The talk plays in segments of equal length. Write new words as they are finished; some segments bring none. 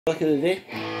Look of the day.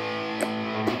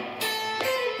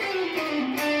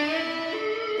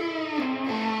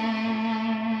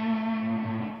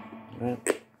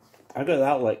 Right. I got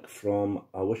that lick from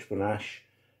a Wishbone Ash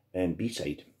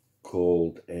B-side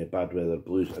called Bad Weather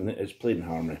Blues, and it's played in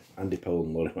harmony. Andy Powell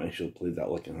and Laurie Wisefield played that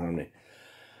lick in harmony.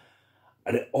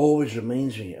 And it always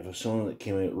reminds me of a song that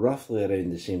came out roughly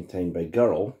around the same time by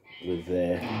Girl with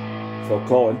Phil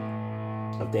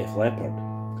Collen of Def Leppard,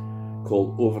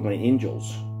 called Overnight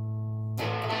Angels.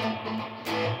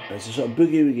 And it's a sort of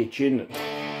boogie-woogie tune.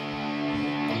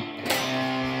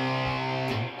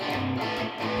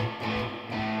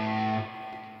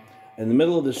 In the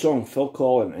middle of the song, Phil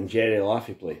Collen and Gerry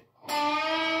Laffy play.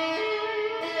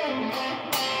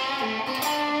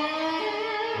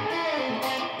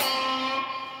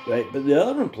 Right, but the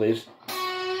other one plays.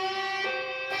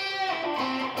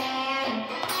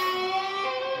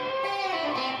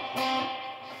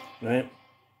 Right,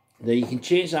 now you can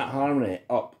change that harmony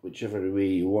up whichever way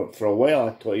you want. For a while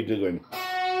I thought you'd do going.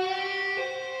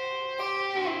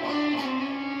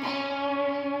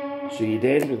 So you'd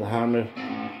end with the harmony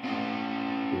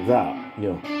with that, you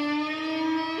know.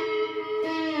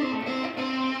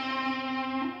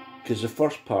 Because the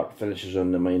first part finishes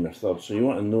on the minor third, so you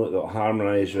want a note that will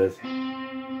harmonise with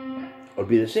or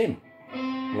be the same.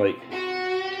 Like,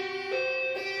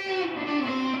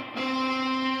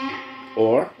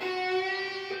 or,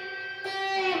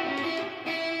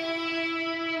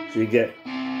 so you get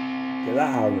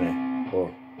that harmony,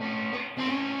 or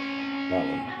that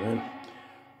one, right?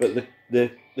 But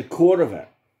the core of it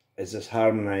is this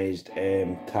harmonised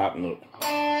tap note.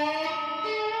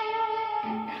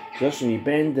 So this one, you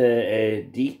bend the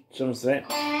D 7th fret,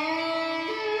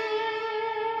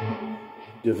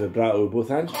 do vibrato with both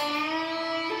hands,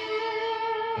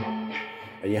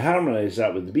 and you harmonise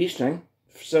that with the B string,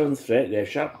 7th fret, the F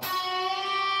sharp,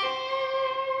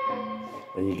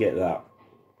 and you get that.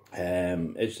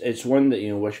 It's one that, you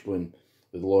know, Wishbone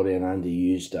with Laurie and Andy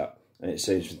used it, and it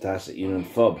sounds fantastic, you know, in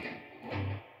fub.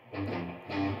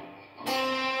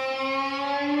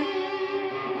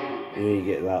 You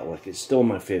get that lick. It's still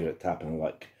my favourite tapping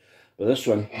lick. But this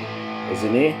one is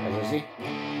an A, as I say.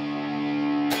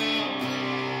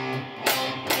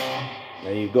 Now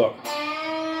you've got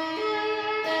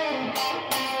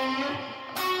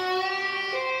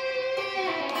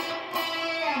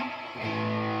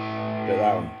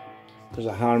that one. There's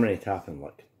a harmony tapping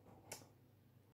lick.